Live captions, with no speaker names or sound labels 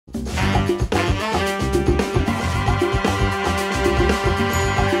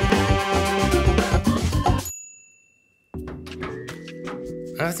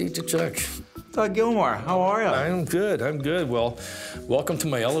Matthew Tkachuk. Doug Gilmour, how are you? I'm good, I'm good. Well, welcome to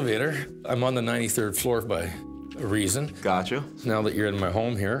my elevator. I'm on the 93rd floor by a reason. Gotcha. Now that you're in my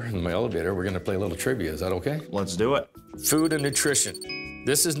home here, in my elevator, we're gonna play a little trivia. Is that okay? Let's do it. Food and nutrition.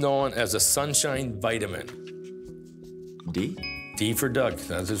 This is known as a sunshine vitamin. D? D for Doug,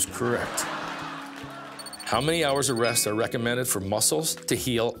 that is correct. How many hours of rest are recommended for muscles to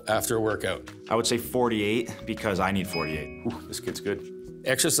heal after a workout? I would say 48 because I need 48. Ooh, this kid's good.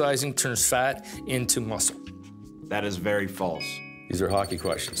 Exercising turns fat into muscle. That is very false. These are hockey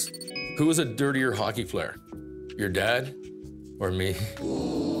questions. Who is a dirtier hockey player? Your dad or me?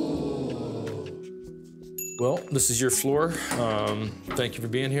 Well, this is your floor. Thank you for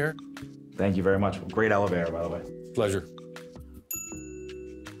being here. Thank you very much. Great elevator, by the way. Pleasure.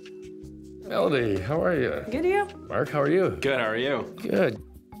 Melodie, how are you? Good, you? Mark, how are you? Good, how are you? Good.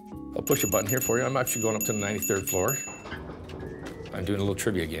 I'll push a button here for you. I'm actually going up to the 93rd floor. I'm doing a little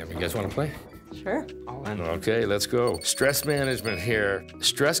trivia game. You guys want to play? Sure. Okay, let's go. Stress management here.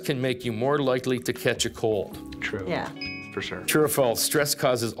 Stress can make you more likely to catch a cold. True. Yeah. For sure. True or false? Stress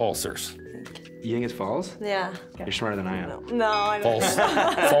causes ulcers. You think it's false? Yeah. You're smarter than I am. No, I'm False.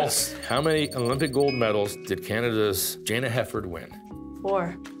 False. How many Olympic gold medals did Canada's Jana Hefford win?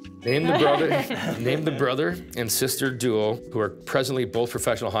 4. Name the brother and sister duo who are presently both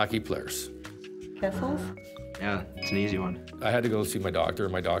professional hockey players. Kessels? Yeah, it's an easy one. I had to go see my doctor,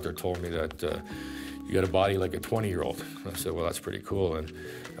 and my doctor told me that you got a body like a 20-year-old. I said, well, that's pretty cool. And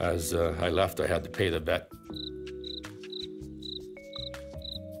as I left, I had to pay the bet.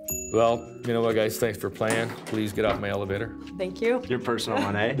 Well, you know what, guys? Thanks for playing. Please get off my elevator. Thank you. Your personal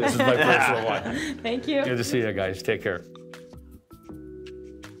one, eh? This is my personal one. Thank you. Good to see you guys. Take care.